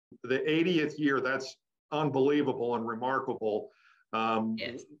the 80th year. That's unbelievable and remarkable.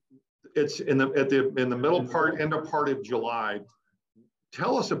 Yes. It's in the middle part, end of part of July.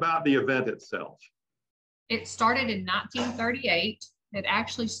 Tell us about the event itself. It started in 1938. It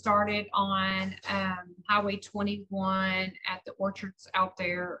actually started on Highway 21 at the orchards out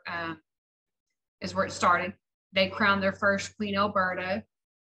there, is where it started. They crowned their first Queen Alberta,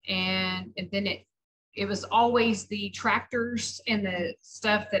 and then it was always the tractors and the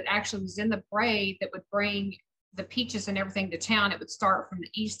stuff that actually was in the parade that would bring the peaches and everything to town. It would start from the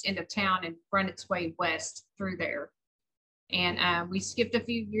east end of town and run its way west through there. And we skipped a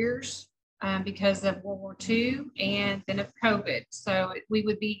few years because of World War II and then of COVID. So we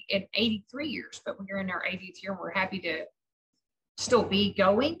would be in 83 years, but we're in our 80th year. We're happy to still be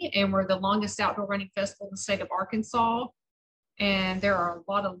going. And we're the longest outdoor running festival in the state of Arkansas. And there are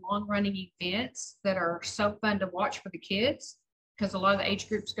a lot of long running events that are so fun to watch for the kids, because a lot of the age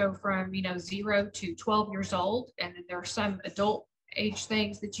groups go from, 0 to 12 years old. And then there are some adult age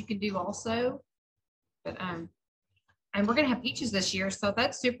things that you can do also. But, and we're going to have peaches this year, so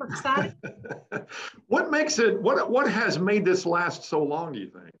that's super exciting. What makes it, what has made this last so long, do you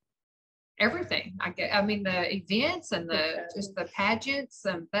think? Everything. I mean, the events and just the pageants,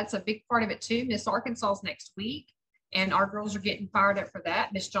 that's a big part of it too. Miss Arkansas is next week, and our girls are getting fired up for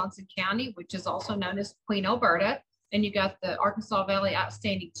that. Miss Johnson County, which is also known as Queen Alberta, and you got the Arkansas Valley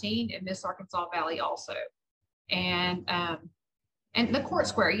Outstanding Teen and Miss Arkansas Valley also. And the Court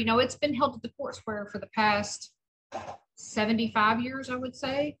Square, it's been held at the Court Square for the past 75 years, I would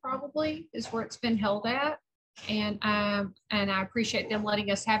say, probably is where it's been held at. And I appreciate them letting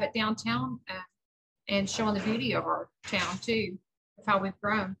us have it downtown and showing the beauty of our town too, of how we've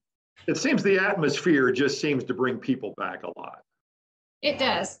grown. It seems the atmosphere just seems to bring people back a lot. It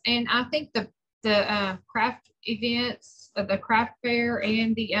does. And I think the craft events, the craft fair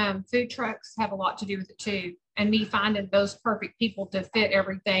and the food trucks have a lot to do with it too. And me finding those perfect people to fit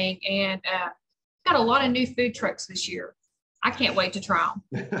everything. And got a lot of new food trucks this year. I can't wait to try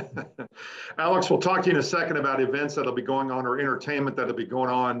them. Alex, we'll talk to you in a second about events that'll be going on or entertainment that'll be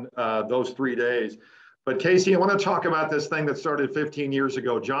going on those 3 days. But Casey, I want to talk about this thing that started 15 years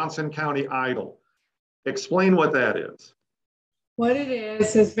ago, Johnson County Idol. Explain what that is. What it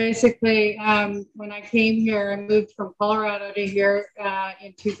is basically when I came here, I moved from Colorado to here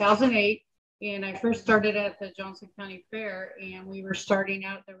in 2008. And I first started at the Johnson County Fair, and we were starting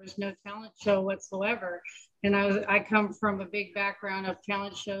out, there was no talent show whatsoever. And I come from a big background of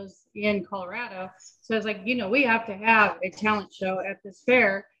talent shows in Colorado. So I was like, we have to have a talent show at this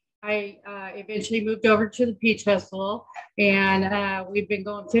fair. I eventually moved over to the Peach Festival, and we've been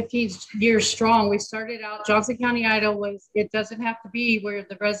going 15 years strong. We started out, Johnson County Idol it doesn't have to be where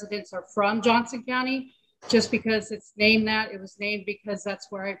the residents are from Johnson County. Just because it's named that, it was named because that's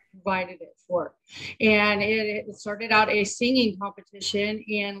where I provided it for. And it started out a singing competition,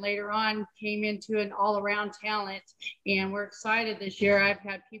 and later on came into an all-around talent. And we're excited this year. I've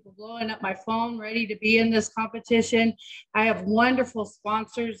had people blowing up my phone ready to be in this competition. I have wonderful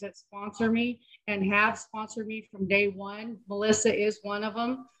sponsors that sponsor me and have sponsored me from day one. Millisa is one of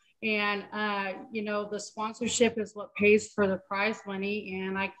them. And, the sponsorship is what pays for the prize money.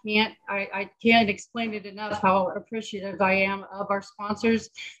 And I can't explain it enough how appreciative I am of our sponsors.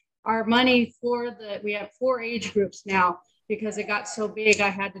 Our money we have 4 age groups now, because it got so big, I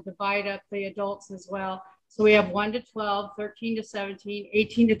had to divide up the adults as well. So we have 1 to 12, 13 to 17,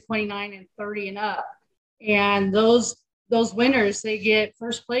 18 to 29, and 30 and up. And those winners, they get,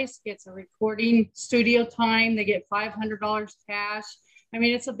 first place gets a recording studio time. They get $500 cash. I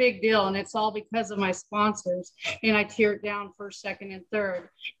mean, it's a big deal, and it's all because of my sponsors. And I tear it down first, second, and third.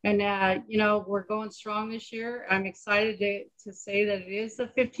 And, we're going strong this year. I'm excited to say that it is the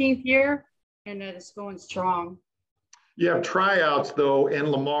 15th year and that it's going strong. You have tryouts, though,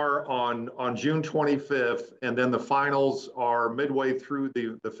 in Lamar on June 25th, and then the finals are midway through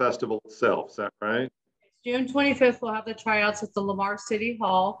the festival itself. Is that right? June 25th, we'll have the tryouts at the Lamar City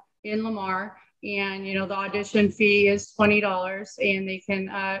Hall in Lamar. And, the audition fee is $20, and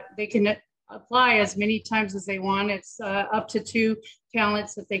they can apply as many times as they want. It's up to 2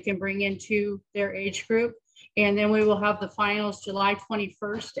 talents that they can bring into their age group. And then we will have the finals July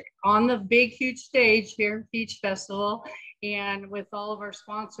 21st on the big, huge stage here at Peach Festival, and with all of our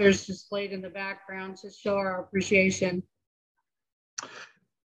sponsors displayed in the background to show our appreciation.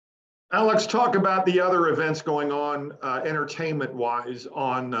 Alex, talk about the other events going on entertainment-wise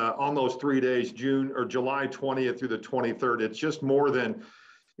on those 3 days, July 20th through the 23rd. It's just more than,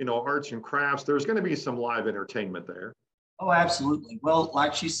 arts and crafts. There's going to be some live entertainment there. Oh, absolutely. Well,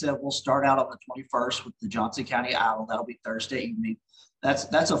 like she said, we'll start out on the 21st with the Johnson County Idol. That'll be Thursday evening.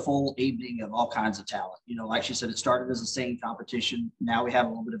 that's a full evening of all kinds of talent. You know, like she said, it started as a singing competition. Now we have a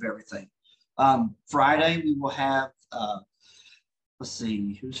little bit of everything. Friday we will have let's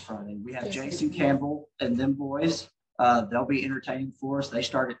see, who's Friday? We have Jason Campbell and them boys. They'll be entertaining for us. They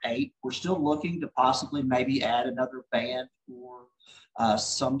start at 8. We're still looking to possibly maybe add another band or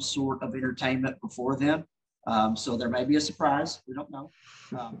some sort of entertainment before then. So there may be a surprise. We don't know.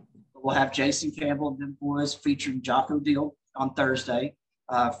 But we'll have Jason Campbell and them boys featuring Jocko Deal on Thursday.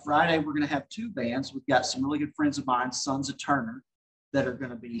 Friday, we're going to have 2 bands. We've got some really good friends of mine, Sons of Turner, that are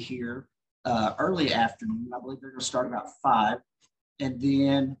going to be here early afternoon. I believe they're going to start about 5. And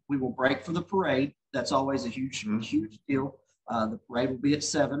then we will break for the parade. That's always a huge deal. The parade will be at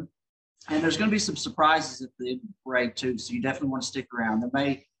 7. And there's going to be some surprises at the end of the parade too. So you definitely want to stick around. There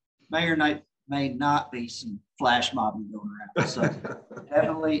may not be some flash mobbing going around. So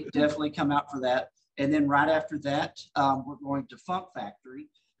definitely come out for that. And then right after that, we're going to Funk Factory,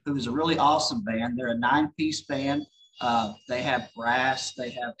 who is a really awesome band. They're a 9-piece band. They have brass.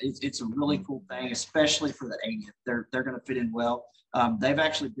 It's a really cool thing, especially for the 80th. They're going to fit in well. They've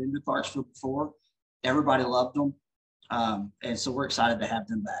actually been to Clarksville before. Everybody loved them. And so we're excited to have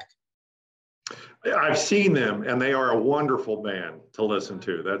them back. I've seen them, and they are a wonderful band to listen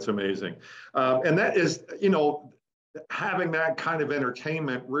to. That's amazing. And that is, you know, having that kind of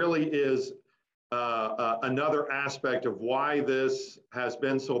entertainment really is another aspect of why this has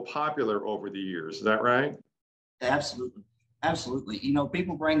been so popular over the years. Is that right? Absolutely. You know,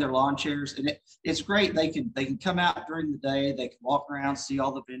 people bring their lawn chairs, and it's great. They can come out during the day. They can walk around, see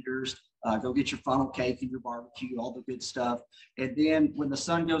all the vendors, go get your funnel cake and your barbecue, all the good stuff. And then when the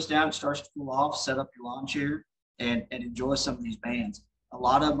sun goes down, it starts to cool off, set up your lawn chair and enjoy some of these bands. A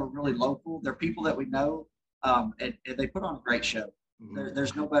lot of them are really local. They're people that we know, and they put on a great show.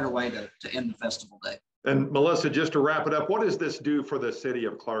 There's no better way to end the festival day. And Millisa, just to wrap it up, what does this do for the city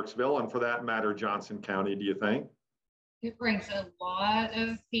of Clarksville, and for that matter, Johnson County, do you think? It brings a lot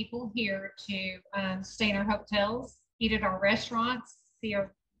of people here to stay in our hotels, eat at our restaurants, see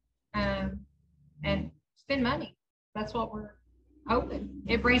our, and spend money. That's what we're hoping.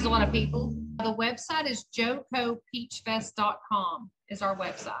 It brings a lot of people. The website is jocopeachfest.com is our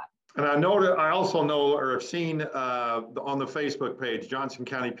website. And I also know, or have seen on the Facebook page, Johnson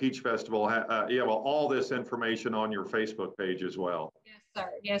County Peach Festival, you have all this information on your Facebook page as well. Yes, sir.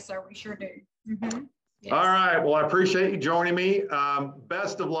 Yes, sir. We sure do. Yes. All right. Well, I appreciate you joining me.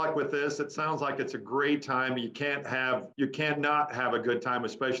 Best of luck with this. It sounds like it's a great time. You can't not have a good time,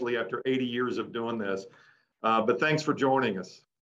 especially after 80 years of doing this. But thanks for joining us.